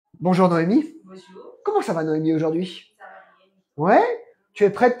Bonjour Noémie. Bonjour. Comment ça va Noémie aujourd'hui? Ça va bien. Ouais? Tu es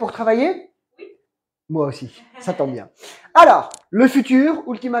prête pour travailler? Oui. Moi aussi, ça tombe bien. Alors, le futur,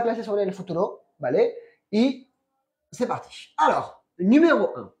 ultima clase sobre el futuro, vale? Et c'est parti. Alors, numéro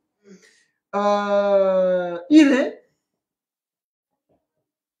 1. Iré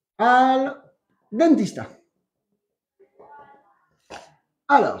al dentista.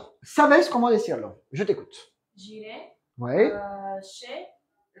 Alors, ¿sabes cómo decirlo? Je t'écoute. J'irai Ouais. chez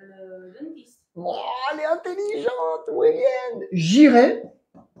le dentiste. Oh, elle est intelligente, muy bien. J'irai,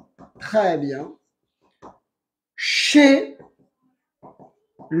 très bien, chez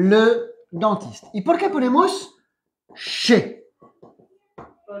le dentiste. ¿Y por qué ponemos chez?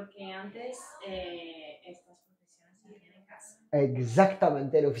 Porque antes estas profesiones se hacían en casa.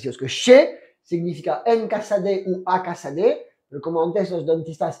 Exactamente el oficio. Es que chez significa en casa de o a casa de, pero como antes los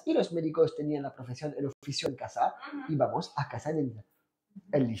dentistas y los médicos tenían la profesión, el oficio en casa, íbamos a casa de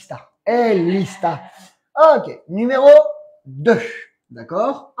el lista. El lista. Ok, numéro 2.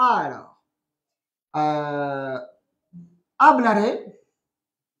 D'accord? Alors, hablaré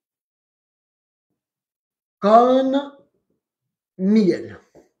con Miguel.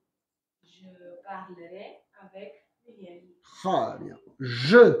 Je parlerai avec Miguel. Très bien.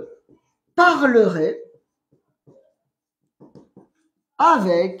 Je parlerai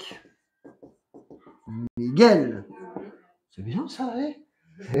avec Miguel. C'est bien ça, hein?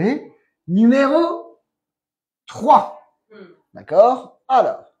 Et numéro 3. D'accord?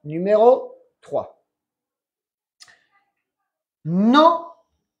 Alors, numéro 3. No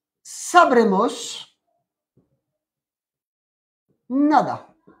sabremos nada.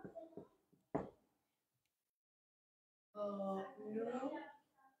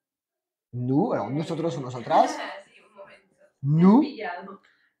 Nous, alors nosotros o nosotras. Sí, un momento. Nous. Pillado.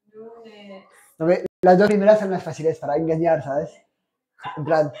 No, las dos primeras son las fáciles para engañar, ¿sabes? En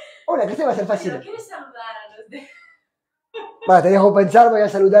plan, hola, ¿qué se va a ser fácil? Pero ¿quieres saludar a los de...? Vale, te dejo pensar, voy a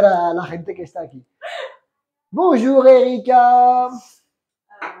saludar a la gente que está aquí. Bonjour Erika.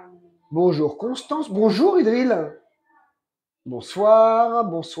 Bonjour Constance. Bonjour Idril. Bonsoir.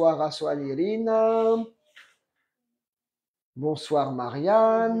 Bonsoir a Soalirina. Bonsoir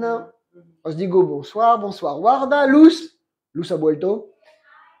Marianne. Os digo bonsoir. Bonsoir Guarda. Luz. Luz ha vuelto.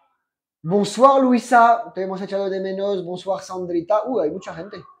 Bonsoir Luisa. Te hemos echado de menos. Bonsoir Sandrita. Hay mucha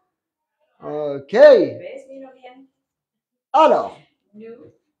gente. Ok. ¿Ves? Miro bien. Alors. Nous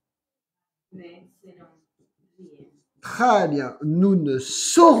ne serons rien. Très bien. Nous ne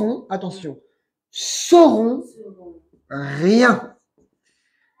saurons, attention, saurons rien.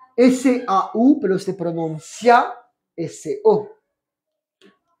 S-A-U, pero se pronuncia S-O.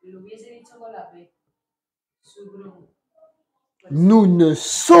 Lo hubiese dicho con la B. Subrun. Nous ne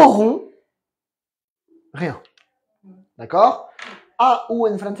saurons rien. D'accord? A-U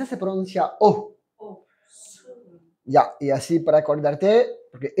en francés se pronuncia O. Ya, y así para acordarte,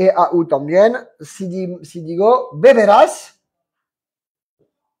 porque E-A-U también, si digo beberás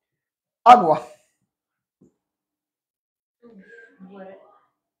agua.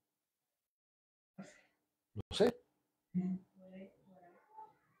 No sé.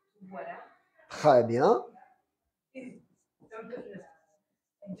 Très bien.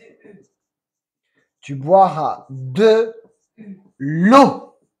 Tu boiras de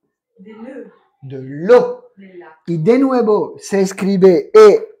l'eau. De l'eau. Y de nuevo se escribe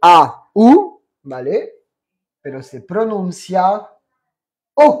E-A-U, ¿vale? Pero se pronuncia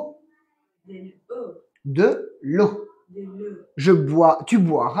O. De l'eau. Tu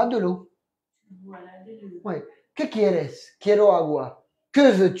boiras de l'eau. Ouais. ¿Qué quieres? Quiero agua.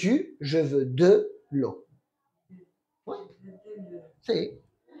 Que veux-tu? Je veux de l'eau. Ouais. Sí.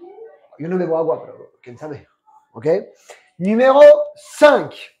 Yo no bebo agua, pero quién sabe. ¿Ok? Numéro 5.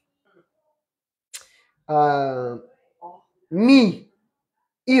 Mi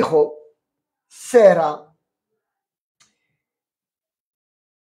hijo será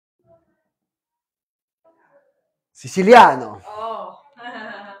siciliano. Oh.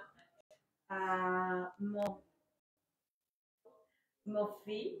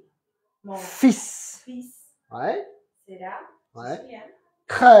 Mon Fils. Ouais. Será Ouais.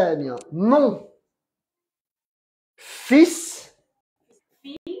 Très bien. Mon fils.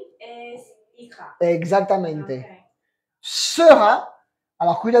 es hija. Exactamente. Okay. Sera.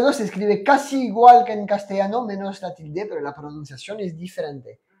 Alors, cuidado, se escribe casi igual que en castellano, menos la tilde, pero la pronunciación es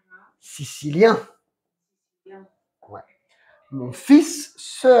diferente. Sicilien. Ouais. Mon fils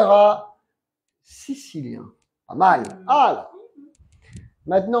sera sicilien. Pas mal. Alors,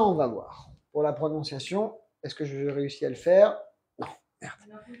 maintenant, on va voir. Pour la prononciation, est-ce que je réussis à le faire? Non,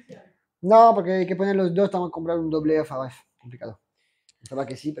 merde. No, porque hay que poner los dos, estamos a comprar un doble F, bref, complicado. Pensaba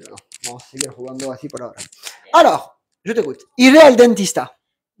que sí, pero no. Vamos a seguir jugando así por ahora. Alors, je t'écoute. Iré al dentista.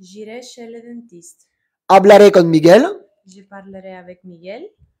 J'irai chez le dentiste. Hablaré con Miguel. Je parlerai avec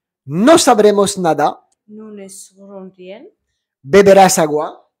Miguel. No sabremos nada. Nous ne saurons rien. Beberás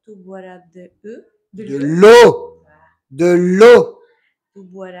agua. Tu boiras de l'eau. De l'eau. Tu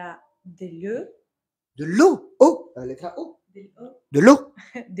boiras de l'eau. De l'eau. Oh, la letra O. De l'eau. De l'eau.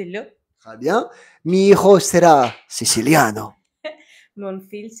 De l'eau. Très bien. Mi hijo será siciliano. Mon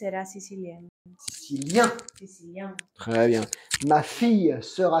fils sera sicilien. Sicilien. Sicilien. Très bien. Ma fille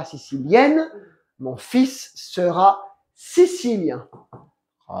sera sicilienne. Mon fils sera sicilien.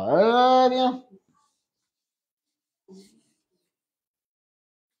 Très bien.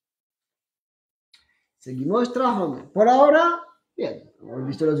 Seguimos trabajando. Por ahora, bien. Hemos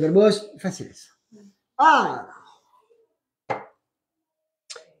visto los verbos fáciles. Ah.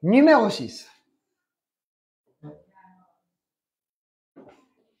 Numéro 6.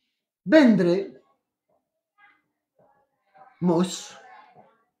 Vendremos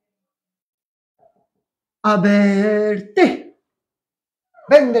a verte.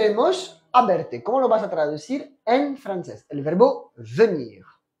 Vendremos a verte. ¿Cómo lo vas a traducir en francés? El verbo venir.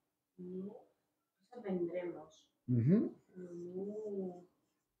 Vendremos. Nous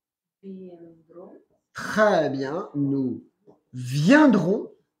viendrons. Très bien. Nous viendrons.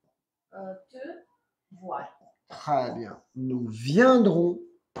 Te voir. Très bien. Nous viendrons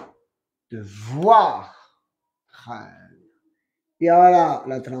te voir. Très bien. Y ahora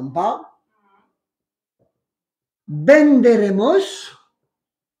la trampa. Venderemos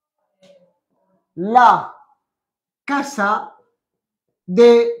la casa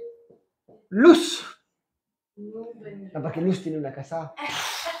de Luz. No, porque Luz tiene una casa.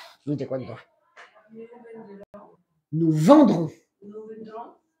 No te cuento. Nous vendrons. Nous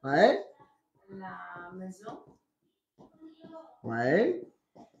vendrons Ouais. la maison Ouais.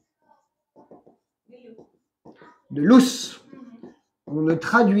 De Luz. On ne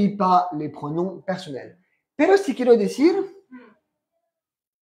traduit pas les pronoms personnels. Pero si quiero decir,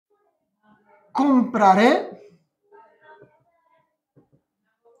 compraré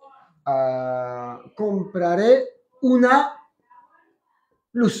una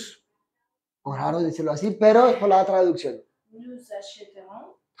luz. Es raro decirlo así, pero es por la traducción. Nous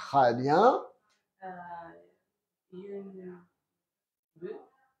achèterons Très bien.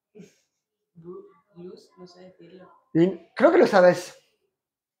 une luz, no sé decirlo. Creo que lo sabes.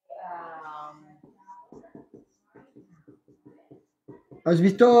 ¿Has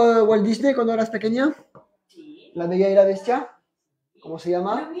visto Walt Disney cuando eras pequeña? Sí. La Bella y la Bestia. ¿Cómo se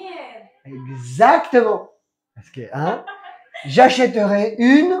llama? Lumière. Exactement. Parce que, hein, j'achèterai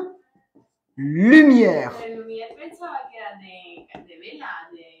une lumière. La lumière pensaba que era de vela,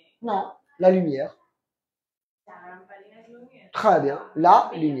 de... Non, la lumière. La lamparina es lumière. Très bien,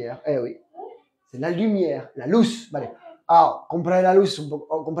 la lumière. Eh oui, c'est la lumière, la luz. Vale. Ah, compraré la luz,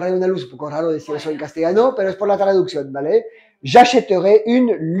 compraré una luz, un poco raro decir eso en castellano, pero es por la traducción, ¿vale? J'achèterai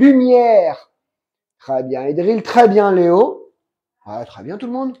une lumière. Très bien, Edril, très bien, Léo. Ah, très bien, tout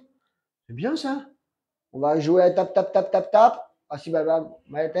le monde. C'est bien ça. On va jouer à tap, tap, tap, tap, tap. Así va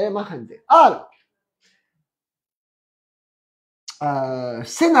a tener más gente. Alors,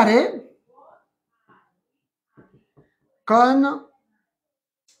 cenaré con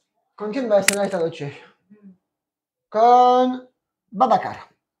quién voy a cenar esta noche? Con Babacar.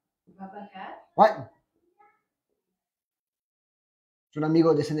 ¿Babacar? Ouais. Es un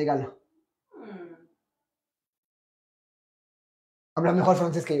amigo de Senegal. Habla mejor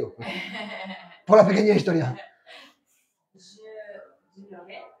francés que yo. Por la pequeña historia. Je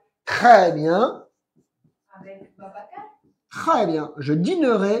dînerai Très bien. avec Babacar. Très bien. Je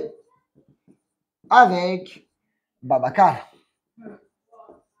dînerai avec Babacar.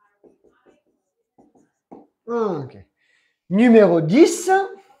 Ok. Numéro 10.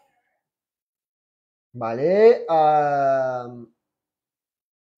 Vale.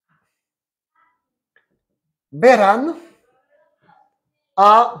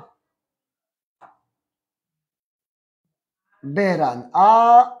 Verán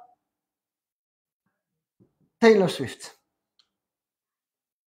a Taylor Swift.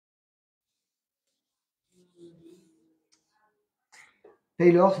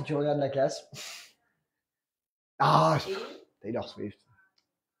 Taylor, si tu regardes la classe. Ah, Taylor Swift.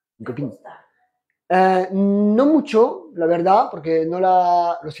 Mi copine. No mucho, la verdad, porque no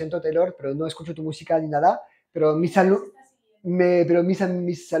la... Lo siento, Taylor, pero no escucho tu música ni nada. Pero mis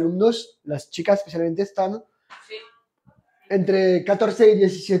alumnos, las chicas especialmente, están entre 14 y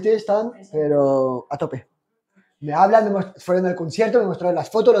 17, están, pero a tope. Me hablan, fueron al concierto, me mostraron las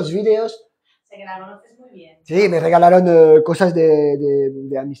fotos, los vídeos. sea, que la conoces muy bien. Sí, me regalaron cosas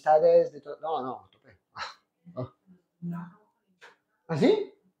de amistades, de todo. No, no, tope. ¿Ah,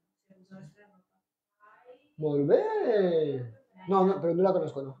 sí? Muy bien. No, no, pero no la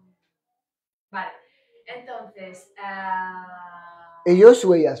conozco, no. Vale, entonces, Ellos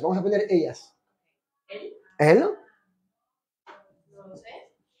o ellas. Vamos a poner ellas. él, ¿Él? no lo sé.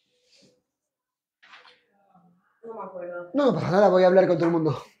 No me acuerdo. No, no pasa nada, voy a hablar con todo el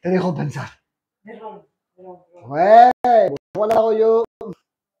mundo. Te dejo pensar. Perdón. Ouais, ¿cómo lo hago yo?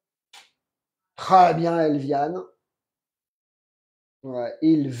 Très bien, elles viennent. Ouais,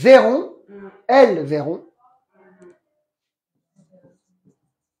 ils verront, elles verront.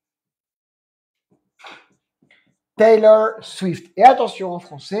 Taylor Swift. Et attention en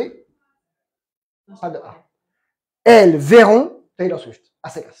français, pas de A. Elles verront Taylor Swift. A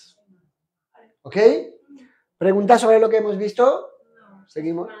secas. ¿Ok? ¿Preguntas sobre lo que hemos visto? No,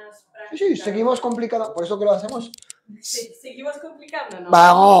 Seguimos. más Sí, práctica. sí, seguimos complicando. Por eso que lo hacemos. Sí, seguimos complicando, ¿no?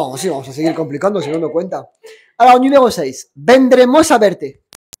 Vamos, sí, vamos a seguir complicando si no me cuenta. Alors, numéro 6. Vendremos a verte.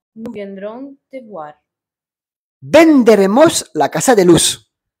 Nous viendrons te voir. Venderemos la casa de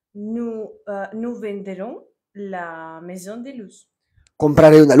luz. Nous venderons la maison de luz.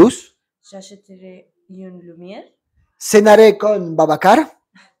 Compraré una luz. J'achèterai une lumière. Cenaré con Babacar.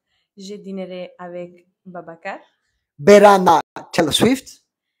 Je dînerai avec Babacar. Verán a Taylor Swift.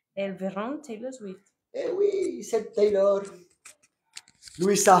 Elles verront Taylor Swift. Eh oui, c'est Taylor.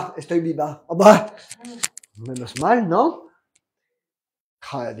 Luisa, estoy viva. Oh, bah. Menos mal, ¿no?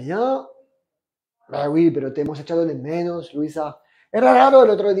 Très bien. Ah, oui, pero te hemos echado de menos, Luisa. Era raro el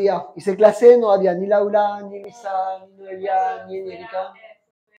otro día. Hice clase, no había ni Laura, ni Lisa, ni Noelia, ni Erika.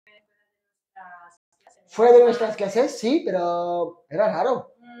 Fuera de nuestras clases, sí, pero era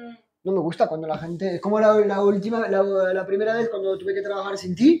raro. No me gusta cuando la gente... Es como la primera vez cuando tuve que trabajar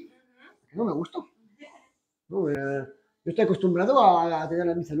sin ti. No me gustó. No, yo estoy acostumbrado a tener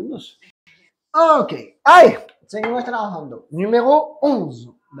a mis alumnos. Ok. ¡Ay! Seguimos trabajando. Numéro 11.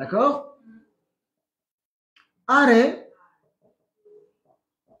 ¿D'accord? Haré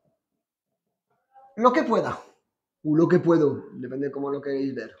lo que pueda. O lo que puedo. Depende de cómo lo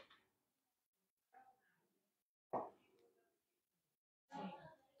queréis ver.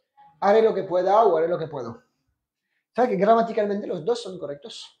 Haré lo que pueda o haré lo que puedo. ¿Sabes que gramaticalmente los dos son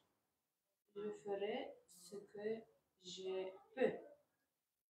correctos? Je ferai ce que je peux.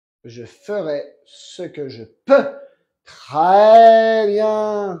 Je ferai ce que je peux. Très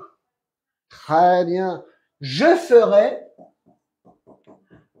bien. Très bien. Je ferai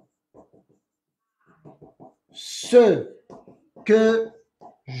ce que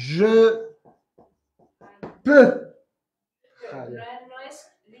je peux. Pero no es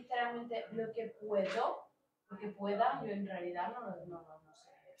literalmente lo que puedo, lo que pueda, yo en realidad no sé.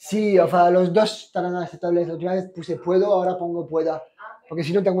 Sí, enfin, los dos estarán aceptables. La última vez puse puedo, ahora pongo pueda. Porque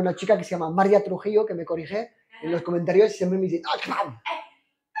si no, tengo una chica que se llama María Trujillo que me corrige en los comentarios y siempre me dice ¡ah, pam!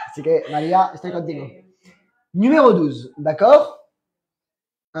 Así que, María, estoy contigo. Numéro 12, ¿d'accord?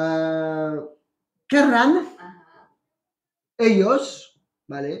 Querrán, ellos,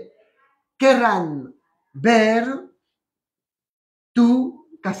 ¿vale? Querrán ver tu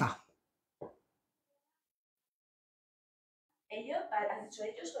casa. ¿Ellos? ¿Has dicho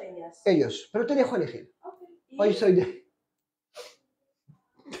ellos o ellas? Ellos, pero te dejo elegir. Okay. Hoy soy de...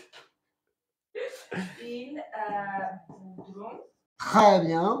 Ils voudront Très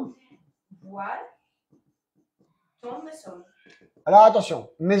bien. voir ton maison. Alors attention,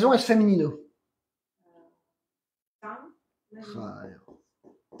 maison es femenino. Ta maison.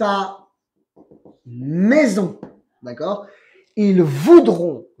 Ta maison, d'accord? Ils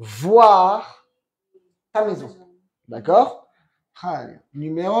voudront voir ta maison, d'accord? Très bien.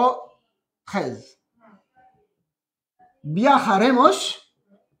 Numéro 13. Viajaremos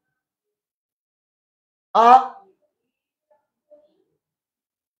a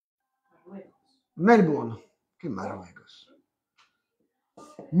Melbourne. ¿Qué Marruecos?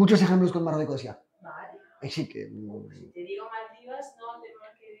 Muchos ejemplos con Marruecos ya. Vale. Así que... Si te digo Maldivas, no tengo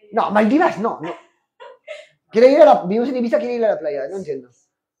que... No, Maldivas no, no. Quiere ir a la... Vivimos en Ibiza, quiere ir a la playa. No entiendo.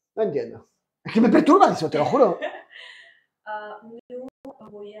 No entiendo. Es que me perturba eso, te lo juro. Nous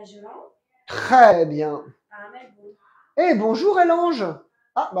voyagerons Très bien. à Melbourne. Eh, bonjour Elange.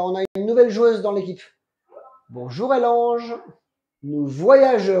 Ah, bah on a une nouvelle joueuse dans l'équipe. Bonjour Elange. Nous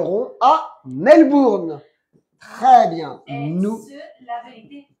voyagerons à Melbourne. Très bien. Est-ce la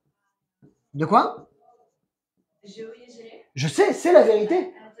vérité? De quoi? Je voyagerai. Je sais, c'est la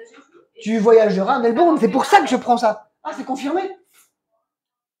vérité. Tu voyageras à Melbourne, c'est pour ça que je prends ça. Ah, c'est confirmé?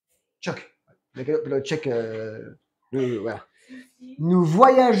 Check. Le check. Voilà. Nous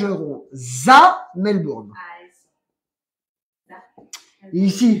voyagerons à Melbourne. Ah, eso.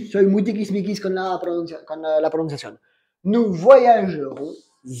 Ici, soy muy tiquismiquis con la prononciación. Nous voyagerons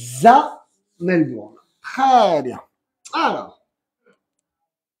à Melbourne. Très bien. Alors,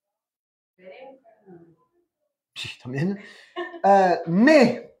 sí, también.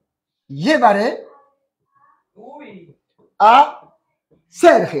 Me llevaré Uy. a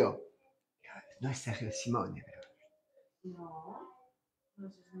Sergio. No es Sergio, Simone. Pero No. No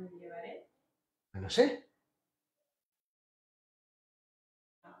sé si me llevaré. no sé.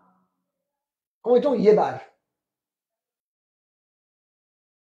 ¿Cómo est-on llevar?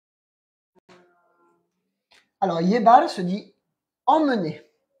 Alors, llevar se dit emmener.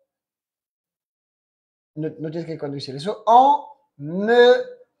 No tienes que conducir eso.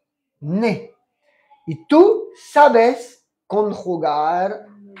 Emmener. Y tú sabes conjugar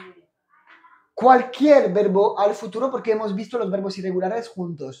cualquier verbo al futuro porque hemos visto los verbos irregulares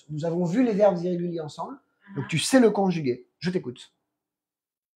juntos. Nous avons vu les verbes irréguliers ensemble. Donc tu sais le conjuguer. Je t'écoute.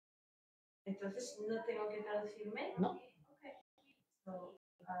 Entonces, ¿no tengo que traducirme? No. Okay. So,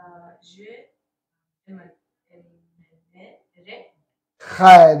 je emmènerai.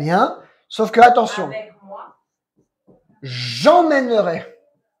 Très bien. Sauf que, attention, Avec moi. j'emmènerai.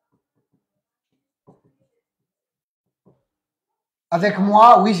 Avec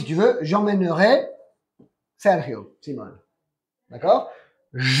moi, oui, si tu veux, j'emmènerai Sergio, Simone. D'accord?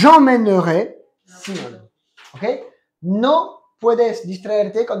 J'emmènerai Simone. ¿Ok? No puedes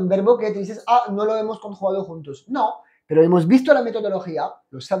distraerte con un verbo que te dices, ah, no lo hemos conjugado juntos. No, pero hemos visto la metodología,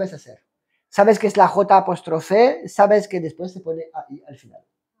 lo sabes hacer. Sabes que es la J apóstrofe, sabes que después se pone ahí al final.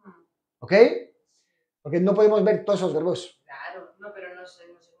 ¿Ok? Porque no podemos ver todos esos verbos. Claro, no, pero no sé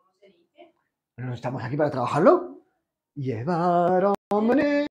cómo se dice. Pero estamos aquí para trabajarlo. Llevar,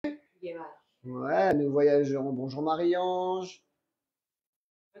 emmener. Llevar. Ouais, nous voyagerons. Bonjour Marie-Ange.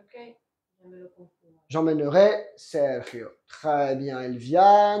 Ok, ya me lo confundo. J'emmènerai Sergio. Très bien,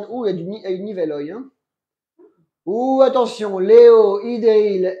 Elviane. Ouh, il y a du niveau, hein. Ouh, attention, Léo,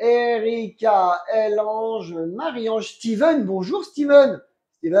 Idril, Erika, Elange, Marie-Ange, Steven. Bonjour Steven.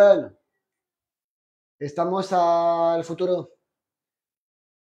 Steven. Estamos al futuro.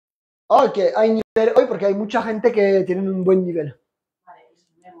 Ok, hay nivel hoy porque hay mucha gente que tiene un buen nivel. Vale, es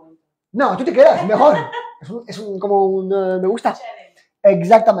nuevo. No, tú te quedas, mejor. Como un me gusta. Challenge.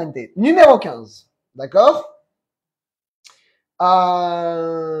 Exactamente. Numéro 15. D'accord?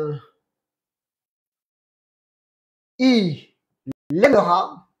 Il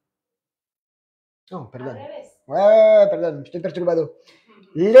aimera. Oh, Al perdón. revés. Ouais, perdón, estoy perturbado.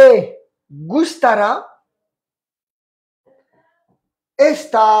 Le gustará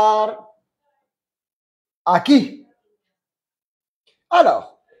estar aquí.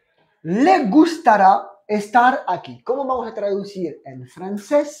 Alors, le gustará estar aquí. ¿Cómo vamos a traducir en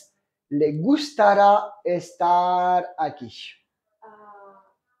francés? Le gustará estar aquí.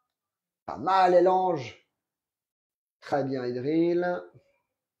 Pas mal, Elange. Très bien, Idril.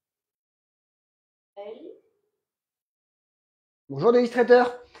 Él. Bonjour,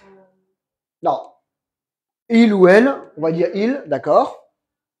 délistrateur. Non. Il ou elle, on va dire il, d'accord.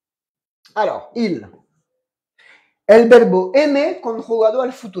 Alors, il. El verbo aimer conjugado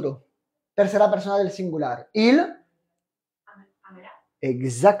al futuro. Tercera persona del singular. Il. Amerá.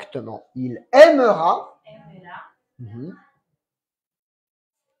 Exactement. Il aimera. Aimera.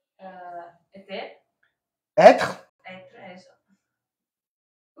 Eter. Être. Être, eso.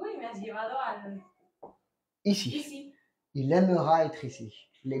 Uy, me has llevado al... Ici. Ici. Il aimera être ici.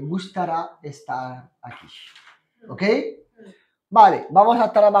 Le gustará estar aquí. ¿Ok? Vale, vamos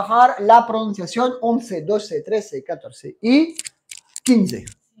a trabajar la pronunciación 11, 12, 13, 14 y 15.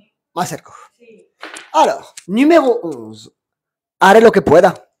 Sí. Más cerca. Sí. Alors, numéro 11. Haré lo que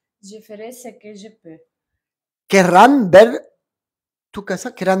pueda. Je ferai ce que je peux. Querrán ver tu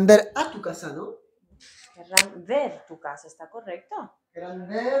casa. Querrán ver a tu casa, ¿no? Querrán ver tu casa, ¿está correcto? Querrán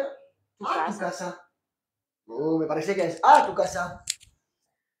ver Tu a tu casa. casa. Me parece que es a tu casa.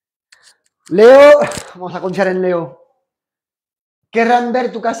 Leo, vamos a confiar en Leo. ¿Querrán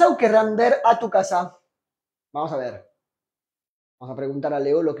ver tu casa o querrán ver a tu casa? Vamos a ver. Vamos a preguntar a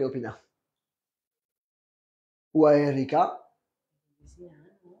Leo lo que opina. O a Erika.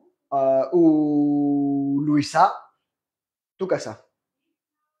 O Luisa. Tu casa.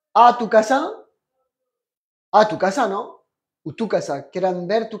 A tu casa. A tu casa, ¿no? O tu casa. ¿Querrán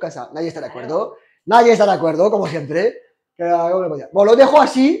ver tu casa? Nadie está de acuerdo. Nadie está de acuerdo, como siempre. Bueno, lo dejo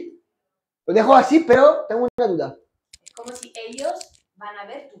así. Lo dejo así, pero tengo una duda. Es como si ellos van a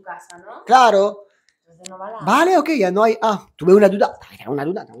ver tu casa, ¿no? Claro. Entonces no va la... Vale, ok, ya no hay... Ah, tuve una duda. Tengo una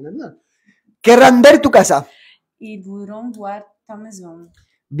duda. ¿Querrán ver tu casa? Ils voudront voir ta maison.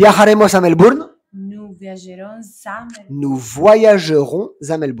 Viajaremos a Melbourne. Nous viagerons à Melbourne. Nous voyagerons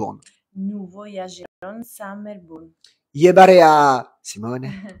a Melbourne. Nous voyagerons à Melbourne. Llevaré a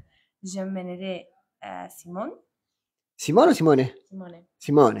Simone. J'emmènerai Simone. ¿Simone o Simone? Simone.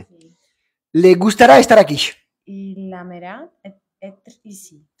 Simone. Sí. Le gustará estar aquí. Il aimera être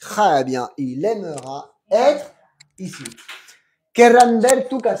ici. Très bien. Il aimera être ici. Querrán ver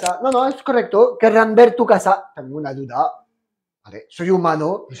tu casa. No, no, es correcto. Querrán ver tu casa. Tengo una duda. Vale, soy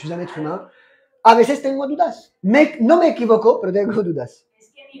humano, je suis un être humain. A veces tengo dudas. No me equivoco, pero tengo dudas.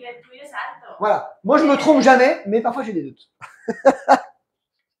 Es que el nivel tuyo es alto. Voilà. Moi, je me trompe jamais, mais parfois j'ai des doutes.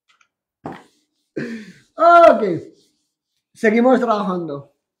 Ok. Seguimos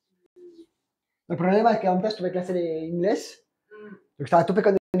trabajando. El problema es que antes tuve clase de inglés. Estaba a tope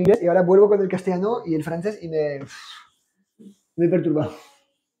con el inglés y ahora vuelvo con el castellano y el francés y me perturba.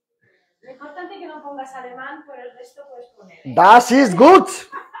 Lo importante es que no pongas alemán, por el resto puedes poner. Das ist gut.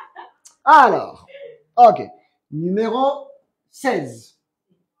 Alors, ok. Numéro 16.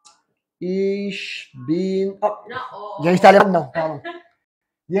 Ich bin... Oh, No, ya dijiste alemán, no, perdón.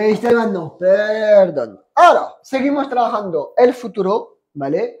 Ya dijiste alemán, no, perdón. Ahora, seguimos trabajando el futuro,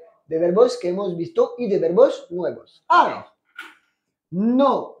 ¿vale? De verbos que hemos visto y de verbos nuevos. Ahora,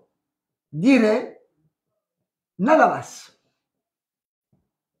 no diré nada más.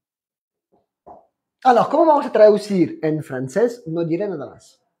 Alors, ¿cómo vamos a traducir en francés? No diré nada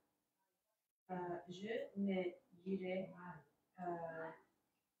más. Je ne dirai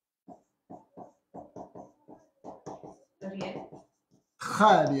rien.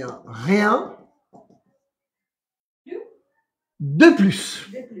 Très bien. Rien de plus.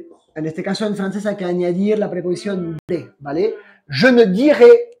 De plus. En este caso, en francés hay que añadir la preposición de, ¿vale? Je ne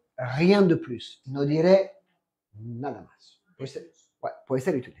dirai rien de plus. No diré nada más. Puede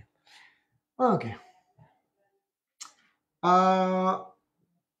ser útil. Ok.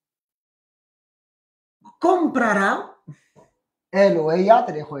 Comprará, él o ella,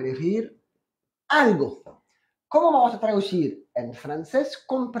 te dejo elegir, algo. ¿Cómo vamos a traducir en francés?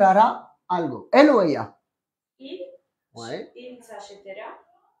 Comprará algo. Él o ella. Il, Ouais. il s'achètera.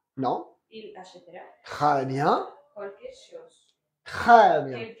 Non. Il achètera. Très bien. Quelque chose. Très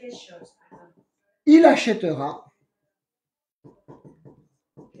bien. Quelque chose. Il achètera.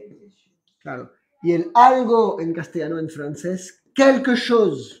 Quelque chose. Claro. Y el algo en castellano, en francés, quelque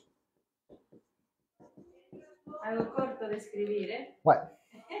chose. Algo corto de escribir, ¿eh? Ouais.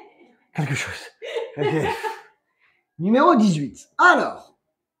 Quelque chose. Okay. Numéro 18. Alors.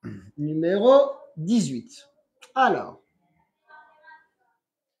 Numéro 18. Alors.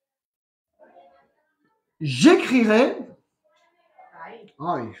 J'écrirai.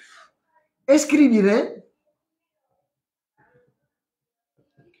 Ay. Escribiré.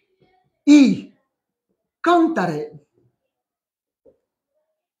 Y cantaré.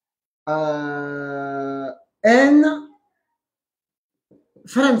 En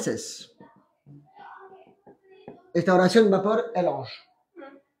francés. Esta oración va por el ange.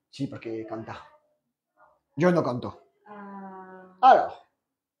 Sí, porque canta. Yo no canto. Alors.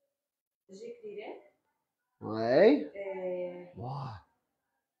 J'écrirai. Ouais. Wow.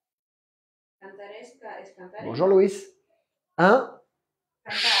 Cantaré es cantar. Bonjour Louis. Hein?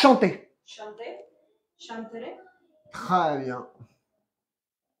 Chanter. Chanter. Chanterai. Très bien.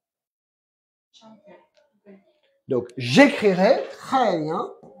 Chanter. Okay. Donc, j'écrirai. Très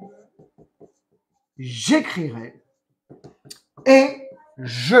bien. J'écrirai. Et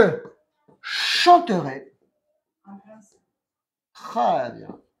je chanterai. En français. Très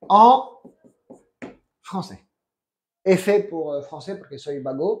bien. En français. F pour français porque soy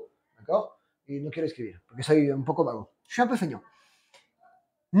vago. D'accord? Y no quiero escribir porque soy un poco vago. Je suis un peu feignant.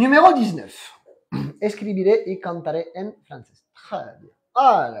 Numéro 19. Escribiré y cantaré en francés. Très bien.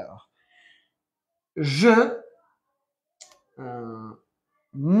 Alors,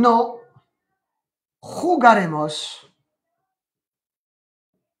 no jugaremos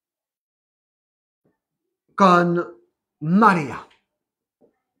con María.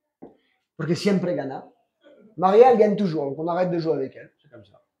 Porque siempre gana. María, elle gagne toujours. Donc on arrête de jouer avec elle. C'est comme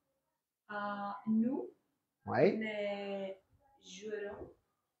ça. Nous Ouais. ne jouerons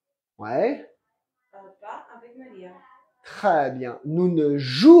Ouais. pas avec Maria. Très bien. Nous ne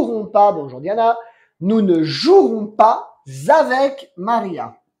jouerons pas, bonjour Diana, nous ne jouerons pas avec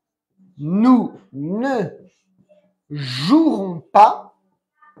Maria. Nous ne jouerons pas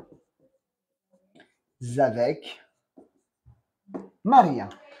avec Maria.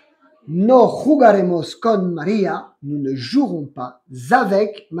 No jugaremos con Maria. Nous ne jouerons pas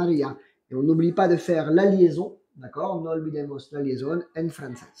avec Maria. Et on n'oublie pas de faire la liaison. D'accord? No olvidemos la liaison en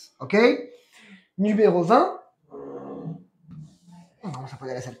français. OK? Numéro 20. Vamos a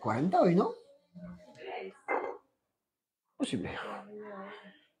poder hacer 40 hoy, ¿no? Posible.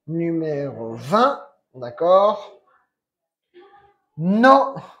 Numéro 20, d'accord.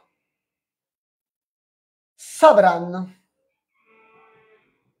 No sabrán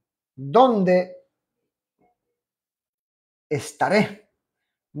dónde estaré.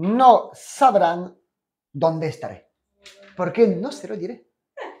 No sabrán dónde estaré. ¿Por qué no se lo diré?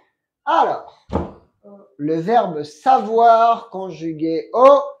 Alors, le verbe savoir conjugué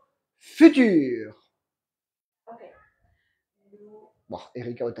au futur. Ok. Bon,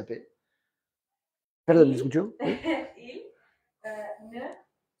 Erika va taper. Perdón, ¿me escuchó? Ils ne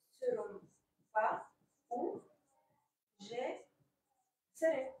seront pas où je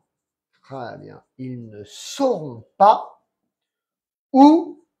serai. Très bien. Ils ne sauront pas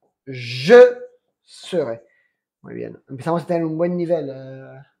où je serai. Muy bien. Empezamos a tener un buen nivel,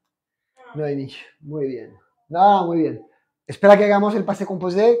 Noémie. Muy bien. No, muy bien. Espera que hagamos el pase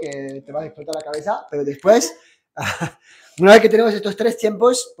composé, que te va a explotar la cabeza, pero después, una vez que tenemos estos 3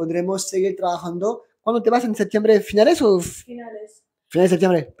 tiempos, podremos seguir trabajando. ¿Cuándo te vas? ¿En septiembre finales o...? Finales. Finales de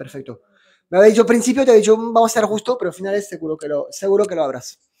septiembre, perfecto. Me había dicho al principio, te he dicho, vamos a ser justo, pero finales seguro que lo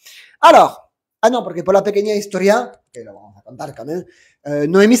habrás. Alors, no, porque por la pequeña historia, que lo vamos a contar también,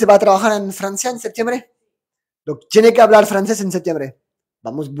 Noémie se va a trabajar en Francia en septiembre. Tiene que hablar francés en septiembre.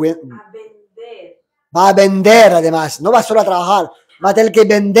 Vamos, A vender. va a vender además, no va solo a trabajar, va a tener que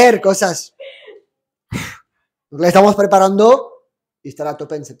vender cosas. Le estamos preparando y estará a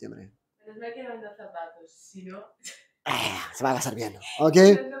tope en septiembre. Menos mal que no vendo zapatos, si no... Se va a pasar bien, ¿ok?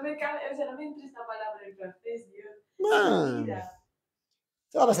 No me cabe, o sea, no me entra esta palabra en francés, Dios. Ah, Mira.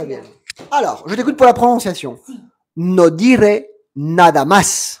 se va a pasar bien. Alors, je t'écoute pour la prononciation. No diré nada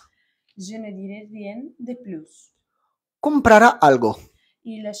más. Je ne dirai rien de plus. Comprará algo.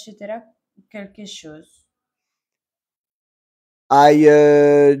 Il achètera quelque chose. Hay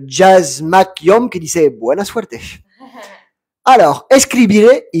Jazz Mac-Yom que dice buena suerte. Alors,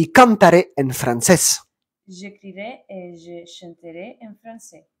 escribiré y cantaré en francés. J'écrirai et je chanterai en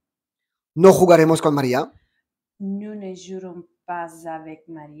français. No jugaremos con María. Nous ne jouerons pas avec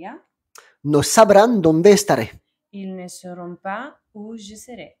Maria. No sabrán dónde estaré. Ils ne sauront pas où je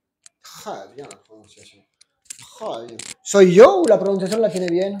serai. Bien la pronunciación. Bien. ¿Soy yo o la pronunciación la tiene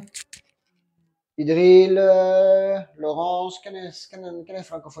bien? Idril, Laurence, ¿quién es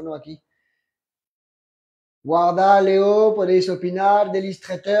francófono aquí? Guarda, Leo, podéis opinar,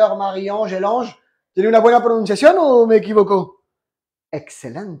 Delistrateur, Marion, Gelange. ¿Tiene una buena pronunciación o me equivoco?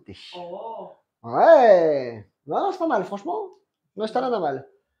 Excelente. Oh. Ouais. No está mal, franchement. No está nada mal.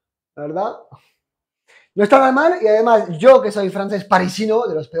 ¿Verdad? No está nada mal y además yo que soy francés parisino,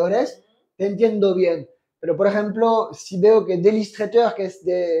 de los peores, te entiendo bien. Pero por ejemplo, si veo que Delistrateur, que es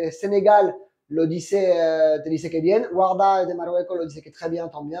de Senegal, lo dice, te dice que bien, Guarda de Marruecos lo dice que très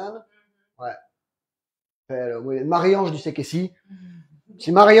bien también. Ouais. Pero muy bien. Marion dice que sí.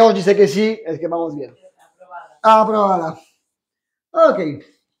 Si Marion dice que sí, es que vamos bien. Aprobada. Ok.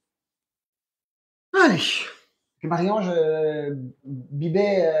 Vale. Que Marion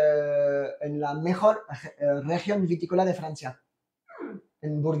vive en la mejor región vitícola de Francia,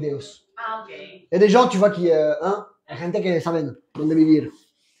 en Burdeos. Ah, ok. Hay des gens, tu vois, qui, hay gente que saben dónde vivir.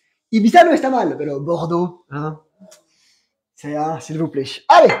 Ibiza no está mal, pero Bordeaux, sea, s'il vous plaît.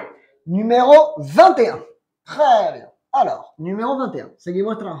 Allez, numéro 21. Très bien. Alors, numéro 21.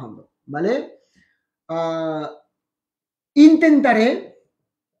 Seguimos trabajando, ¿vale? Intentaré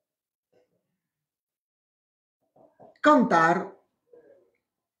cantar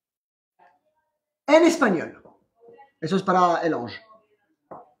en español. Eso es para el ange.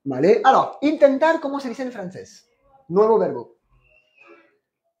 ¿Vale? Alors, intentar, ¿cómo se dice en francés? Nuevo verbo.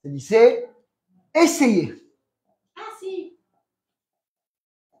 Se dice essayer. Ah, sí.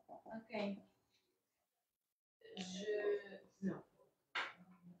 Ok. No.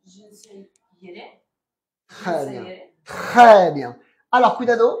 Je essayerai. Très bien. Très bien. Alors,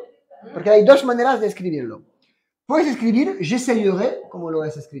 cuidado, porque hay dos maneras de escribirlo. Puedes escribir j'essayerai, como lo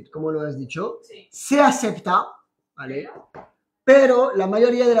has escrito, como lo has dicho. Sí. Se acepta, ¿vale? Pero la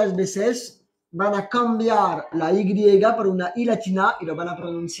mayoría de las veces van a cambiar la Y por una I latina y lo van a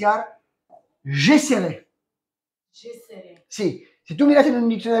pronunciar j'essaierai. J'essaierai. Sí, si tú miras en un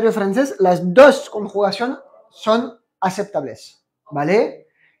diccionario francés, las dos conjugaciones son aceptables, ¿vale?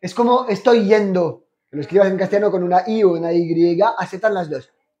 Es como estoy yendo. Lo escribas en castellano con una I o una Y, aceptan las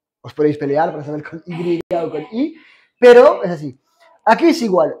dos. Os podéis pelear para saber con Y o con I, pero es así. Aquí es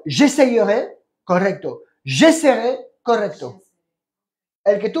igual. J'essayerai, correcto. J'essaierai, correcto.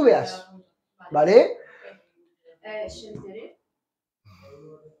 El que tú veas, ¿vale? Chanterai.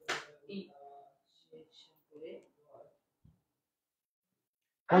 Y chanterai.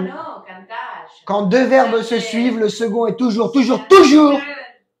 Quand, no, cantar. quand deux verbes se suivent, le second est toujours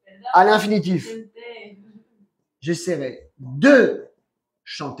à l'infinitif. J'essaierai de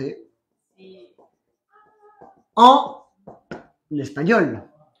chanter en español.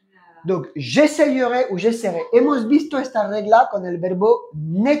 Donc, j'essayerai ou j'essaierai. Hemos visto esta regla con el verbo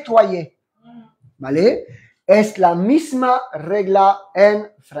nettoyer. ¿Vale? Es la misma regla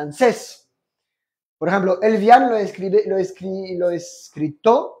en francés. Por ejemplo, Elvian lo ha escrito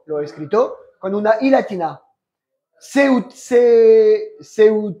con una I latina. C'est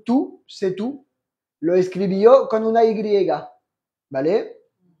tú, lo escribió con una Y. ¿Vale?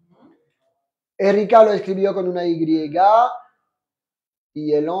 Erika lo escribió con una Y.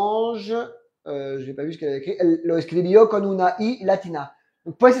 Y el Ange, je n'ai pas vu ce qu'elle a écrit, lo escribió con una I latina.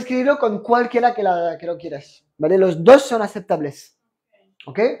 Puedes escribirlo con cualquiera que lo quieras. ¿Vale? Los dos son aceptables.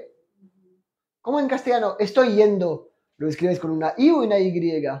 ¿Ok? Como en castellano, estoy yendo, ¿lo escribes con una I o una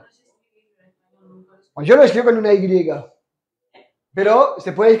Y? Pues yo lo escribo con una Y. Pero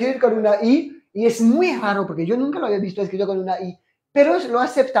se puede escribir con una I y es muy raro porque yo nunca lo había visto escrito con una I. Pero lo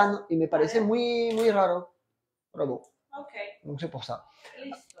aceptan y me parece muy, muy raro. Bravo. Ok. Donc c'est pour ça.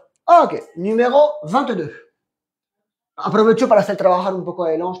 Listo. Ok, numéro 22. Aprovecho para hacer trabajar un poco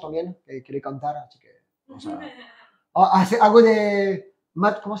el Ange también, que quiere cantar, así que vamos a... Hago de...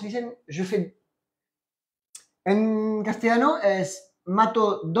 ¿Cómo se dice? Je fais... En castellano es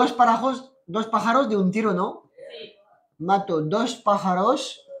mato dos pájaros de un tiro, ¿no? Sí. Mato dos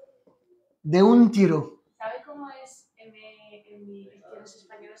pájaros de un tiro. ¿Sabe cómo es los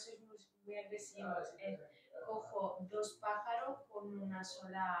españoles sois muy agresivos? Cojo dos pájaros con una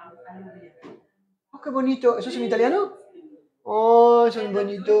sola alubia. Oh, qué bonito. ¿Eso es en italiano? Oh, eso es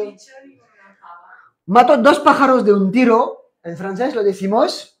bonito. Mato dos pájaros de un tiro. En francés lo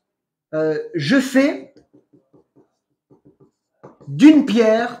decimos. Je fais d'une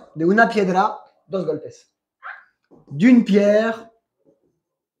pierre, de una piedra, dos golpes. D'une pierre,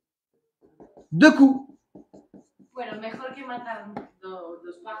 deux coups. Bueno, mejor que matar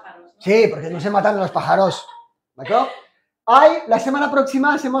dos pájaros, ¿no? Sí, porque no se matan los pájaros. ¿De acuerdo? La semana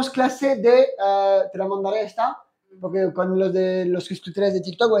próxima hacemos clase de... te la mandaré esta, porque con los suscriptores de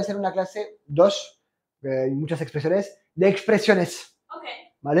TikTok voy a hacer una clase 2, hay muchas expresiones, de expresiones. Ok.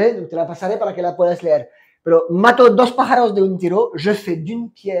 ¿Vale? Te la pasaré para que la puedas leer. Pero mato dos pájaros de un tiro, je fais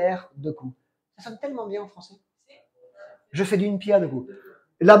d'une pierre deux coups. Ça sonne tellement bien en français. Sí. Je fais d'une pierre deux coups.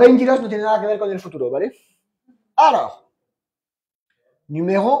 La 22 no tiene nada que ver con el futuro, ¿vale? Alors,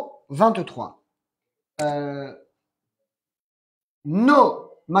 numéro 23.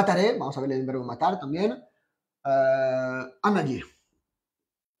 No mataré, vamos a ver el verbo matar también, a nadie.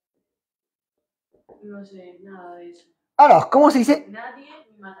 No sé nada de eso. Alors, ¿cómo se dice? Nadie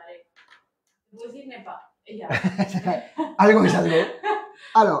me mataré. Puedo decir ne pas. Y ya. Algo es algo.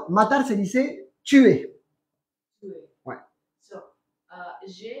 Alors, matar se dice tuer. Tuer. Ouais. So,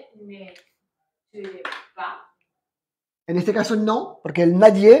 je ne tuerai pas. En este caso no, porque el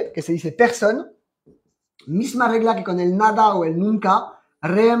nadie, que se dice personne, misma regla que con el nada o el nunca,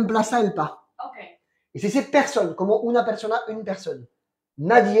 reemplaza el pas. Ok. Y se dice personne, como una persona, une personne.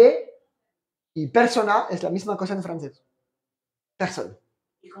 Nadie y persona es la misma cosa en francés. Personne.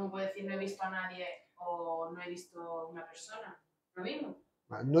 ¿Y cómo puedo decir no he visto a nadie o no he visto una persona? Lo mismo.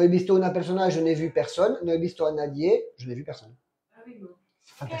 No he visto una persona, je n'ai vu personne. No he visto a nadie, je n'ai vu personne. Lo mismo.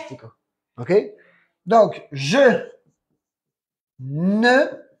 C'est fantastique. Ok? Donc, je ne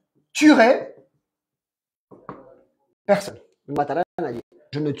tuerai personne. No mataré a nadie.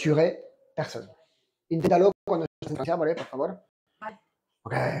 Je ne tuerai personne. Inténtalo cuando estés en Francia, ¿vale? Por favor. Vale.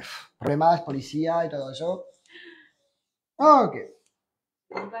 Ok. Problemas, policía y todo eso. Ok.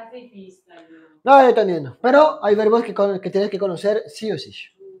 Un pacifista. No, yo también no. Pero hay verbos que tienes que conocer sí o sí.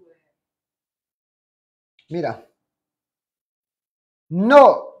 Mira.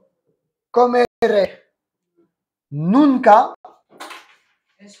 No comeré nunca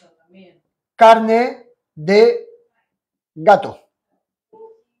Eso también. carne de gato.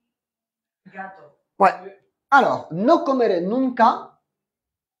 Gato. Ouais. Alors, no comeré nunca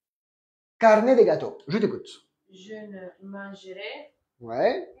carne de gato. Je t'écoute. Je ne mangerai.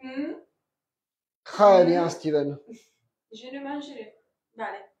 Ouais. Très bien, Steven. Je ne mangerai.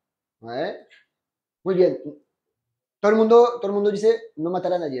 Vale. Ouais. Muy bien. Todo el mundo dice no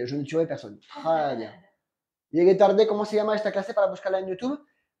mataré a nadie. Je ne tuerai personne. Très bien. Llegué tarde. ¿Cómo se llama esta clase para buscarla en YouTube?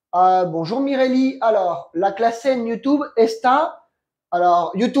 Bonjour Mireli. Alors, la clase en YouTube está...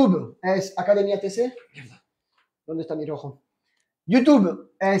 Alors, YouTube es Academia TC. ¿Dónde está mi rojo?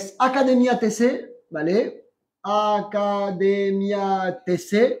 YouTube es Academia TC, ¿vale? Academia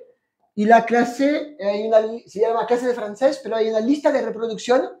TC. y la clase, se llama clase de francés, pero hay una lista de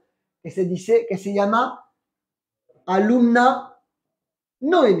reproducción que se llama alumna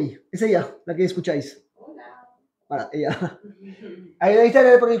Noemi. Es ella, la que escucháis. Hola. Voilà, ella. Hay una lista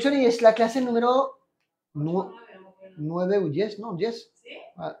de reproducción y es la clase número 9 o 10, ¿no? 10. ¿Sí?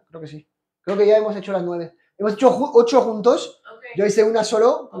 Ah, creo que sí. Creo que ya hemos hecho las 9. Hemos hecho 8 juntos. Okay. Yo hice una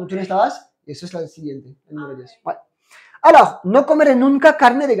solo cuando tú no estabas. Y eso es la siguiente, el número 10. Vale. Alors, no comeré nunca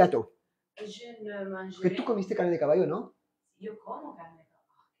carne de gato. Je ne mangerai. Que tú comiste carne de caballo, ¿no? Yo como carne de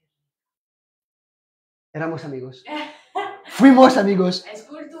caballo. Éramos amigos. Fuimos amigos. Es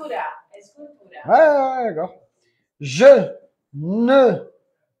cultura, es cultura. Ah, d'accord. Je ne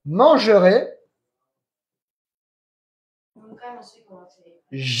mangerai Nunca, no sé cómo se dice.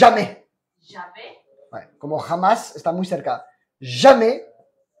 jamais. Jamais. Ouais, como jamás está muy cerca. Jamais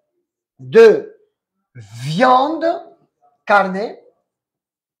de viande, carne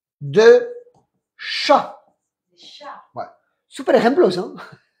de chat. De chat. Ouais. Super ejemplos, ¿no?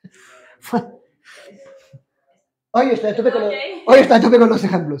 Hoy estoy a tope con los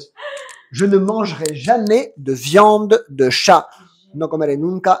ejemplos. Je ne mangerai jamais de viande de chat. No comeré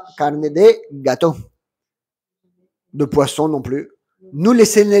nunca carne de gato. De poisson non plus. Nous, les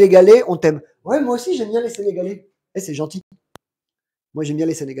Sénégalais, on t'aime. Ouais, moi aussi, j'aime bien les Sénégalais. Eh, c'est gentil. Moi, j'aime bien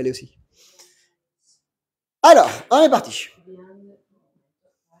les Sénégalais aussi. Alors, on est parti.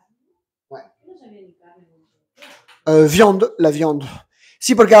 Ouais. Viande, la viande.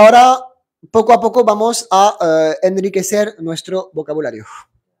 Sí, porque ahora, poco a poco, vamos a enriquecer nuestro vocabulario.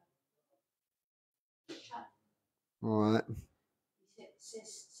 Ouais. ¿Se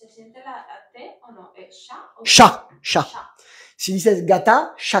siente la T o no? ¿Chat o Chat, chat. Si dices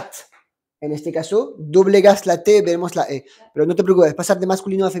gata, chat. En este caso, doblegas la T, veremos la E. Pero no te preocupes, pasar de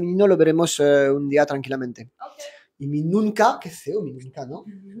masculino a femenino lo veremos un día tranquilamente. Okay. Y mi nunca, qué feo mi nunca, ¿no?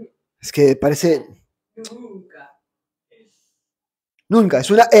 Es que parece... Nunca. Nunca,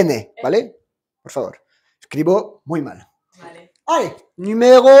 es una N, ¿vale? Por favor. Escribo muy mal. Vale. Allez,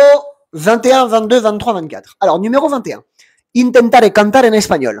 numéro 21, 22, 23, 24. Alors, numéro 21. Intentaré cantar en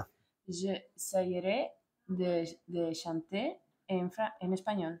español. J'essayerai de chanter en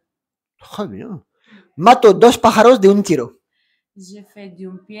espagnol. Très bien. Mato 2 pájaros de un tiro. Je fais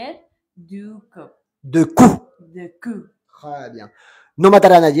d'un pied du coup. De coup. De coup. Très bien. No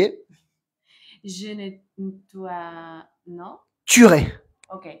mataré a nadie. Je ne tuerai... Non? Tuerai.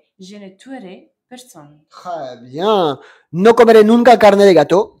 Ok. Je ne tuerai personne. Très bien. No comeré nunca carne de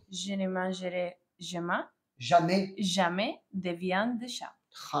gato. Je ne mangerai jamais de viande de chat.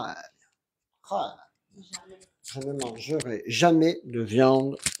 Très bien. Je ne mangerai jamais de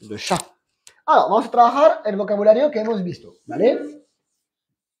viande de chat. Alors, vamos a trabajar el vocabulario que hemos visto, ¿vale?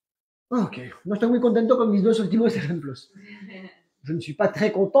 Ok, no estoy muy contento con mis 2 últimos ejemplos. Je ne suis pas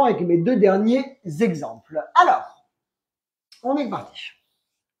très content avec mes 2 derniers exemples. Alors, on est parti.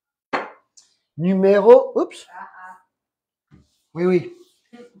 Numéro... Oups. Oui.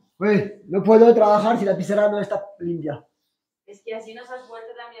 Oui, no puedo trabajar si la pizarra no está limpia. Es que así nos has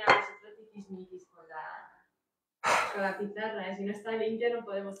vuelto también a nosotros tiquismiquis con la pizarra. Si no está limpia no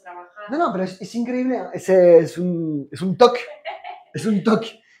podemos trabajar. No, pero es increíble. Es un toque. Es un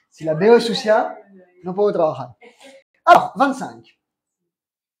toque. Si la veo sucia, no puedo trabajar. Alors, 25.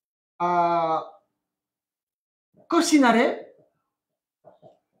 Cocinaré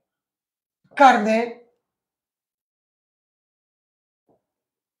carne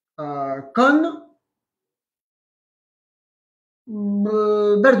con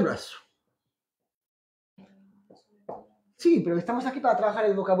verduras. Sí, pero estamos aquí para trabajar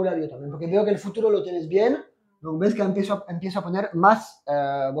el vocabulario también, porque veo que el futuro lo tienes bien. Donc, ves que empiezo a poner más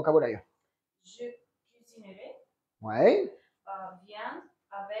vocabulario. Je cuisinerai Ouais. viande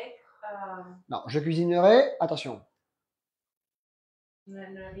avec... Non, je cuisinerai, attention.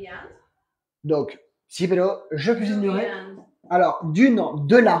 la viande. Donc, sí, pero je cuisinerai. Viande. Alors, non,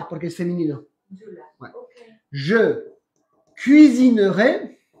 de la, porque es femenino. De la. Ouais. Okay. Je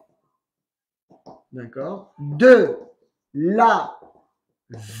cuisinerai, d'accord, de la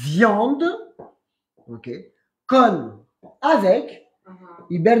viande, ok, con, avec,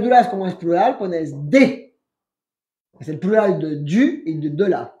 y verduras como es plural, pones de. Es el plural de du y de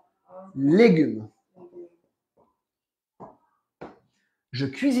la. Légumes. Je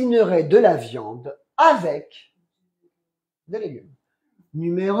cuisinerai de la viande avec des légumes.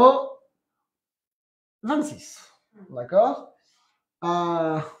 Numéro 26. D'accord?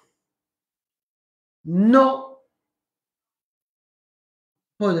 No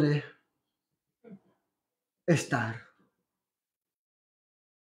podré estar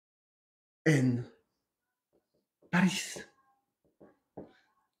en París.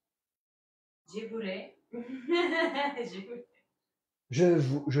 Je pourrais.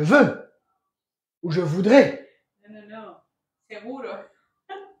 Je veux. Ou je voudrais. No. Seguro.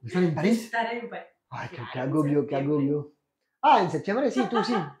 ¿Están en París? Estaré en París. Ay, qué Claro, agobio, en qué septiembre. agobio. Ah, en septiembre, sí, tú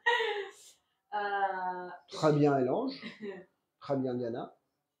sí. Ah, Très bien, Elange. Très bien, Diana.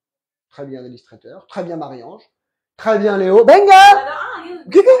 Très bien, l'illustrateur. Très bien, Marie-Ange. Très bien, Léo. Venga!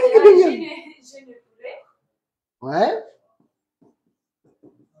 je ne pourrais. Ouais.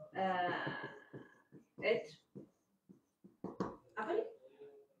 Être à Paris.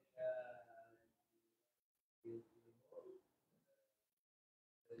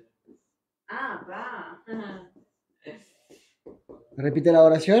 Ah, bah. Repite la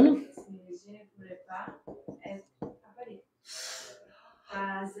oración. Je ne pourrais pas être à Paris.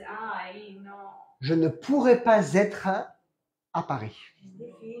 Ahí no. Je ne pourrais pas être à Paris. Es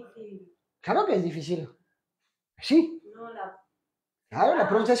difícil. Claro que es difícil. Sí. No, Claro, la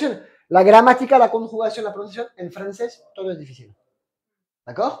pronunciación. La gramática, la conjugación, la pronunciación, en francés, todo es difícil.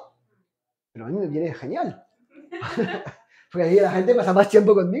 ¿D'accord? Pero a mí me viene genial. Porque ahí la gente pasa más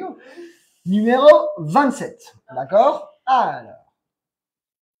tiempo conmigo. Numéro 27. ¿D'accord? Alors.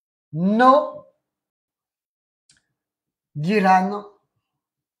 No dirán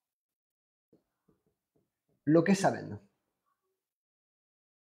lo que saben.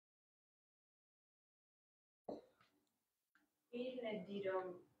 Ils ne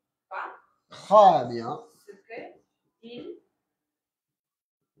diront pas Très bien. ce que ils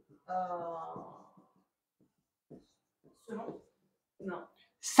seront. No.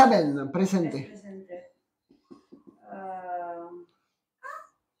 Saben, presente. Es presente.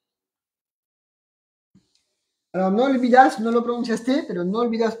 Alors, no olvidas, no lo pronunciaste, pero no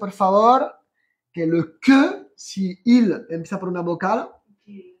olvidas, por favor, que le que, si il empieza por una vocal.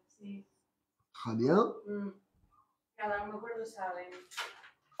 Sí. Très bien. Cada uno por lo saben.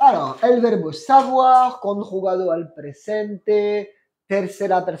 Alors, el verbo savoir, conjugado al presente,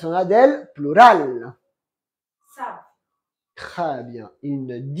 tercera persona del plural. Savent. Très bien. Ils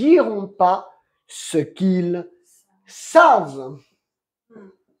ne diront pas ce qu'ils savent.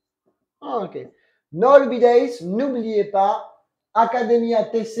 Ok. No olvidéis, n'oubliez pas, Academia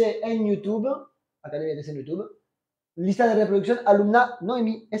TC en YouTube. Academia TC en YouTube. Lista de reproducción, alumna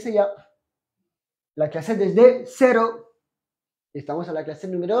Noemi, es ella. La clase desde 0. Estamos en la clase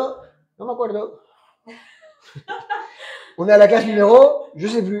número, no me acuerdo. On est à la classe numéro, je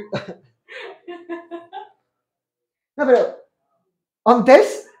sais plus. No, pero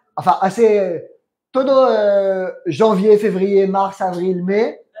antes, enfin, hace todo janvier, février, mars, avril,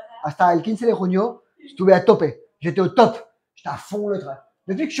 mai, hasta el 15 de junio, estuve à tope. J'étais au top. J'étais à fond le train.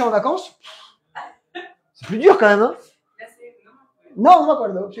 Depuis que je suis en vacances, c'est plus dur quand même, hein? No me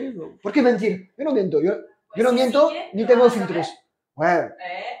acuerdo. Sí, no. ¿Por qué mentir? Yo no miento. Yo no miento ni tengo filtros. Ouais.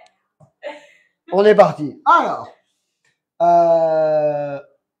 On est parti. Alors.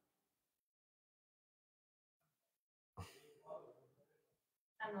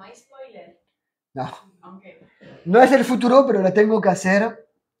 No hay spoiler. No. Okay. No es el futuro, pero lo tengo que hacer.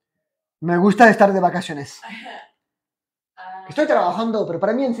 Me gusta estar de vacaciones. Estoy trabajando, pero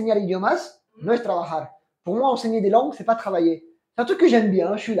para mí enseñar idiomas no es trabajar. Pour moi, enseigner des langues, c'est pas travailler. C'est un truc que j'aime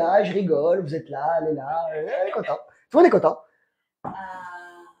bien. Je suis là, je rigole, vous êtes là, elle est là, elle est content. Tout le monde est content.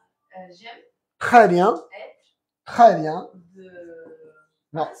 J'aime. Très bien. Être. Très bien.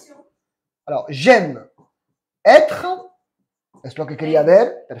 Non. Alors, j'aime être. Es lo que quería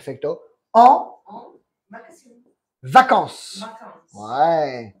ver. Perfecto. En vacances.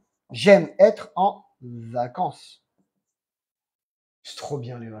 Ouais. J'aime être en vacances. C'est trop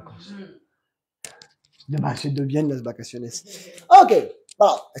bien les vacances. Demasiado bien las vacaciones. Ok.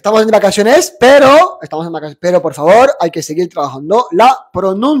 Bueno, estamos en vacaciones, pero por favor, hay que seguir trabajando la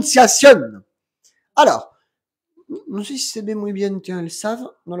pronunciación. Alors, no sé si se ve muy bien, tiens, el savent,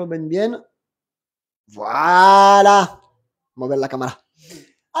 no lo ven bien. Voilà. Mover la cámara.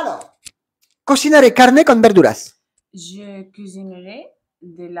 Alors, cocinaré carne con verduras. Je cuisinerai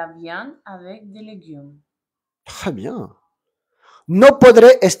de la viande avec des légumes. Très bien. No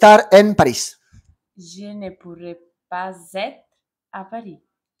podré estar en París. Je ne pourrai pas être à Paris.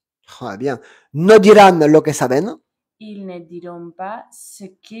 Très bien. No dirán lo que saben. Ils ne diront pas ce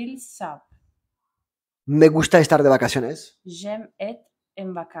qu'ils savent. Me gusta estar de vacaciones. J'aime être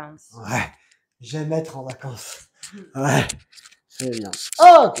en vacances. Ouais. J'aime être en vacances. Ouais. C'est bien.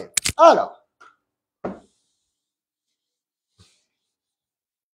 Ok. Alors.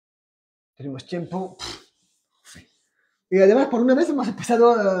 Tenemos tiempo. Y además, por una vez hemos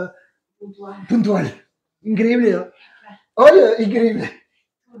empezado puntual. Increíble, ¿no? Oye, increíble.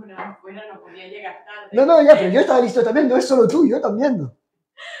 No podía llegar tarde. No, ya, pero yo estaba listo también. No es solo tú, yo también.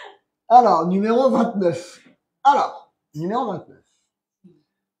 Alors, numéro 29. Alors, numéro 29.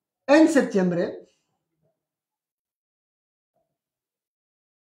 En septiembre,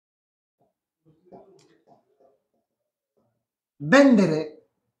 venderé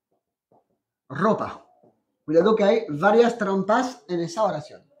ropa. Cuidado que hay varias trampas en esa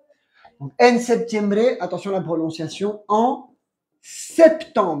oración. En septiembre, attention a la prononciación, en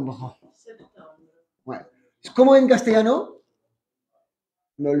septembre. Ouais. Es como en castellano,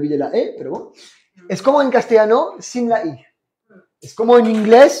 me olvidé la E, pero bueno. Es como en castellano sin la I. Es como en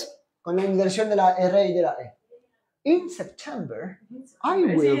inglés con la inversión de la R y de la E. In September, I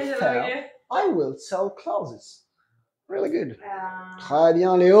will sell clothes. Really good. Très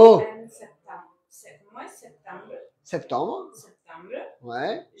bien, Léo. Moi, septembre. Septembre. Septembre.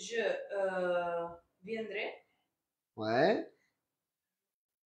 Ouais. Je viendrai. Ouais.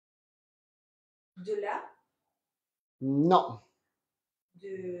 De là. Non.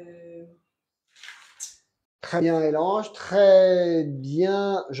 De... Très bien, Elange. Très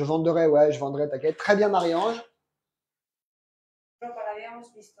bien. Je vendrai, ouais, je vendrai, t'inquiète. Très bien, Marie-Ange.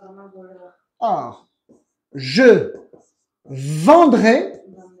 Alors, je vendrai.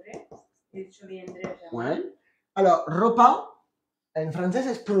 Ouais. Alors, ropa, en francés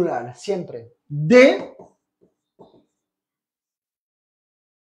es plural, siempre. De.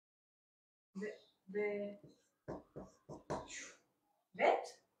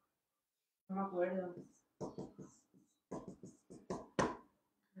 ¿Bet? No me acuerdo.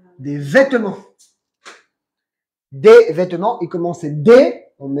 Des vêtements. Des vêtements, il commence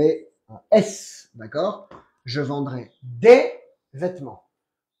des, on met un S, d'accord? Je vendrai des vêtements.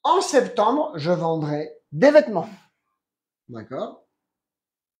 En septembre, je vendrai des vêtements. D'accord?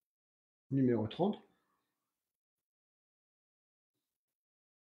 Numéro 30.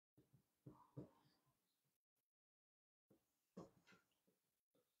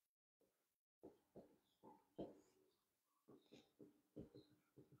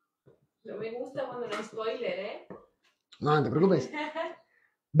 No me gusta cuando no hay spoiler, ¿eh? No, no te preocupes.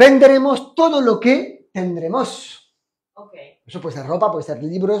 Venderemos todo lo que tendremos. Ok. Eso puede ser ropa, puede ser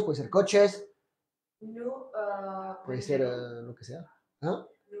libros, puede ser coches. Nous, puede ser lo que sea. ¿Ah?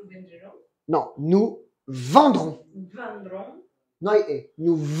 Nous vendrons. No, nous vendrons. Vendrons. No hay E.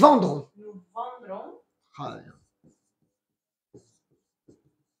 Nous vendrons. Nous vendrons. Ah,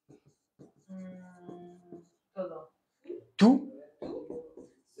 Todo. Tout.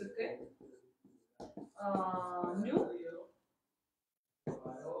 Ce que. Nous.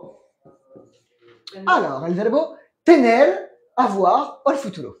 Alors, el verbo tener, avoir o el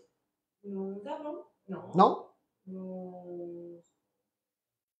futuro. Nous avons. Non. Non? Nous...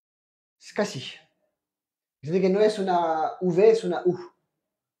 Es casi. Es decir, que no es una V, es una U.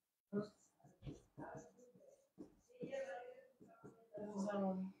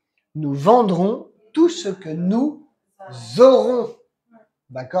 Nous vendrons tout ce que nous aurons.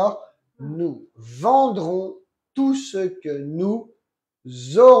 D'accord? Nous vendrons tout ce que nous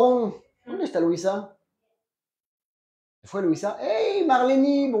aurons. ¿Dónde está Luisa? ¿Se fue Luisa? Hey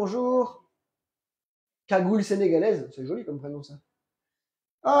Marleni, bonjour. Cagoule sénégalaise, c'est joli comme prénom ça.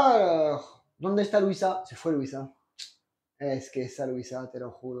 Alors, ¿dónde está Luisa? Se fue Luisa. Es que esa Luisa, te lo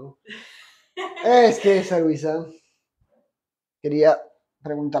juro. Es que esa Luisa. Quería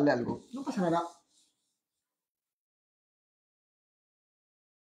preguntarle algo. No pasa nada.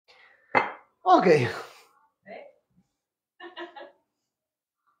 Ok.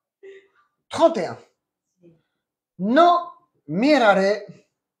 31. No miraré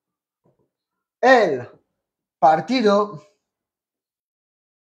el partido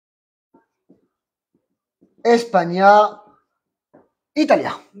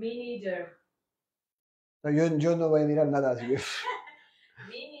España-Italia. Me neither. Yo no voy a mirar nada. Así que...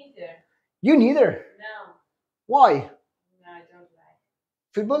 Me neither. You neither. No. Why? No, I don't like.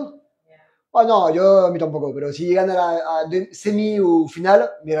 ¿Fútbol? Yeah. Oh, no, yo a mí tampoco, pero si llegan a semi o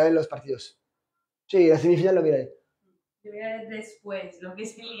final, miraré los partidos. Sí, la semifinal lo miraré. Yo miraré después lo que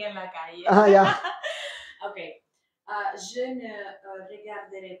se liga en la calle. Ah, ya. Ok. Je ne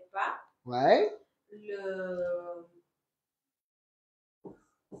regarderai pas Ouais.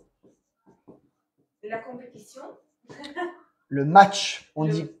 la compétition. Le match. On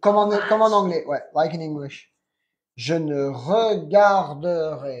dit comme en anglais. Ouais, like in English. Je ne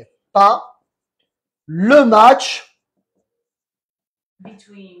regarderai pas le match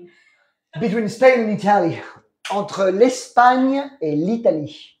between Spain and Italy. Entre l'Espagne et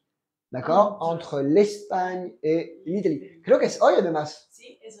l'Italie. D'accord? Entre l'Espagne et l'Italie. Creo que es hoy además.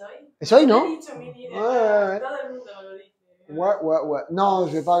 Sí, es hoy. Es hoy, ¿no? Ouais. Todo el mundo lo dice. Ouais. Non,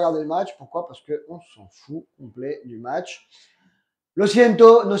 je vais pas regarder le match. Pourquoi? Parce qu'on s'en fout complet du match. Lo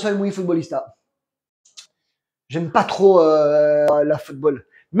siento, no soy muy futbolista. J'aime pas trop le football.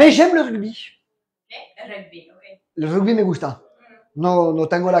 Mais j'aime le rugby. El rugby, ok. Le rugby me gusta. No, no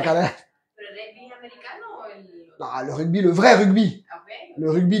tengo la cara. ¿Pero el rugby americano o el...? Non, le rugby, le vrai rugby. Ok. Le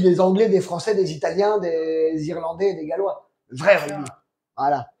rugby des Anglais, des Français, des Italiens, des Irlandais, des Gallois. Le vrai rugby.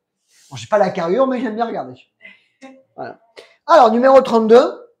 Voilà. Bon, j'ai pas la carrure, mais j'aime bien regarder. Voilà. Alors, numéro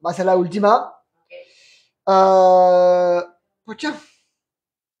 32. Bah, c'est la ultima. Ok. Pues tiens.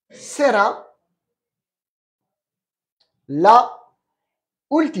 Será la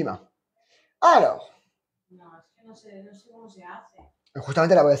última. Alors, No, es que no sé cómo se hace.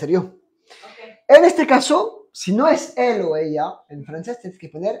 justamente la voy a hacer yo. Ok. En este caso, si no es él o ella, en francés tienes que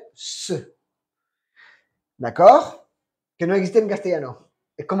poner se. ¿D'accord? Que no existe en castellano.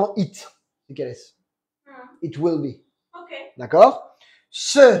 Es como it, si quieres. It will be. Ok. ¿D'accord?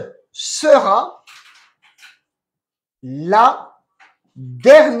 Ce sera la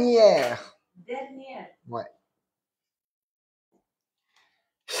dernière. Dernier. Ouais.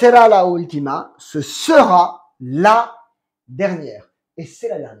 Sera la última. Ce sera la dernière. Et c'est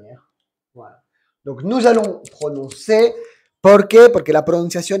la dernière. Voilà. Donc nous allons prononcer. ¿Por qué? Porque la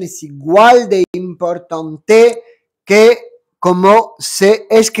pronunciación es igual de importante que como se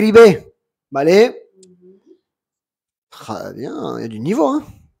escribe. ¿Vale? Très bien, il y a du niveau, hein.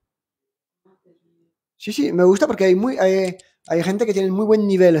 Sí, me gusta porque hay gente que tiene muy buen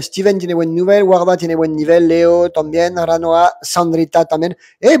nivel. Steven tiene buen nivel, Guarda tiene buen nivel, Leo también, Ranoa, Sandrita también.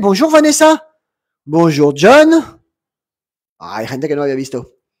 Bonjour Vanessa. Bonjour John. Hay gente que no había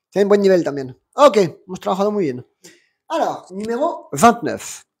visto. Tienen buen nivel también. Ok, hemos trabajado muy bien. Alors, numéro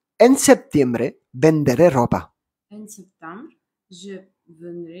 29. En septiembre venderé ropa. En septembre, je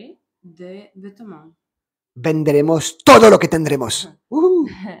vendrai des vêtements. Venderemos todo lo que tendremos.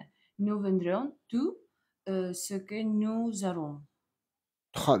 Nous vendrons tout ce que nous aurons.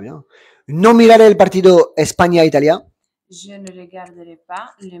 Très bien. No miraré el partido España-Italia. Je ne regarderai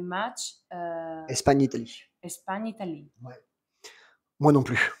pas le match España-Italie. Espagne-Italie. Ouais. Moi non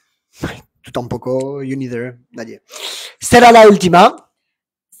plus. Tú tampoco, you neither, nadie. Será la última.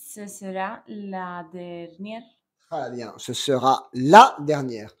 Ce sera la dernière. Très bien, ce sera la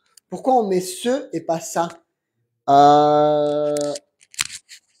dernière. Pourquoi on met ce et pas ça?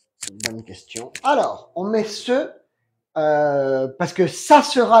 Bonne question. Alors, on met ce parce que ça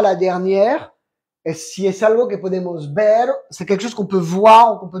sera la dernière. Et si es algo que podemos ver, c'est quelque chose qu'on peut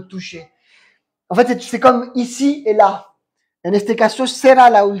voir ou qu'on peut toucher. En fait, c'est comme ici et là. En este caso, será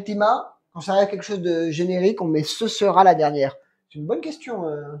la última. Quand ça arrive quelque chose de générique, on met ce sera la dernière. C'est une bonne question.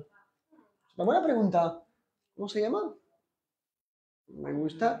 C'est una buena pregunta. ¿Cómo se llama? Me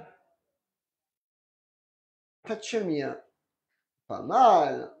gusta. Tachemia. Pas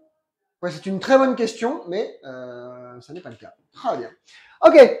mal. Ouais, c'est une très bonne question, mais ça n'est pas le cas. Très bien.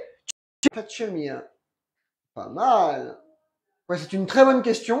 Ok. Tachemia. Pas mal. Ouais, c'est une très bonne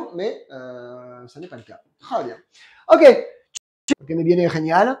question, mais ça n'est pas le cas. Très bien. Ok. Que me viene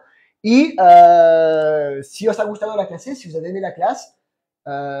genial. Y si os ha gustado la clase, si vous avez aimé la clase,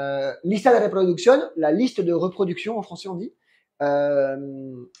 lista de reproducción, la liste de reproducción en français on dit,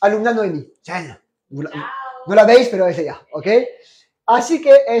 alumna Noémie. No la veis, pero es ella, ¿ok? Así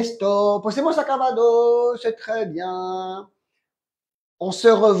que esto, pues hemos acabado, c'est très bien. On se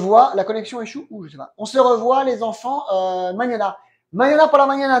revoit, la connexión échoue, je sais pas. On se revoit les enfants mañana. Mañana por la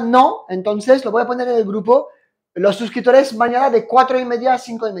mañana no, entonces lo voy a poner en el grupo. Los suscriptores mañana de 4:30 a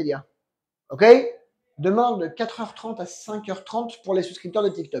 5:30. ¿Ok? Demain de 4h30 a 5h30 pour les suscripteurs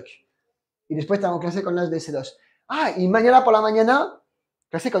de TikTok. Y después tengo clase con las de C2. Ah, y mañana por la mañana,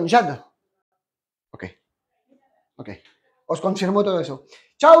 clase con Jade. Ok. Ok. Os confirmo todo eso.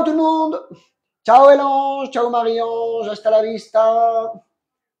 Ciao tout le monde. Ciao Elange. Ciao Marie-Ange. Hasta la vista.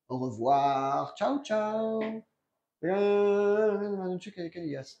 Au revoir. Ciao, ciao. ¿Qué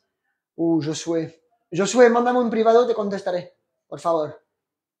días? Josué. Josué, mándame un privado, te contestaré. Por favor.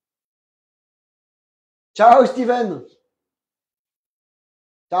 Ciao, Steven.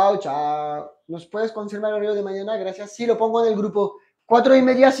 Chao, chao. ¿Nos puedes confirmar el horario de mañana? Gracias. Sí, lo pongo en el grupo.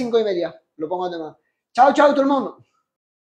 4:30, 5:30. Lo pongo además. Chao, chao, todo el mundo.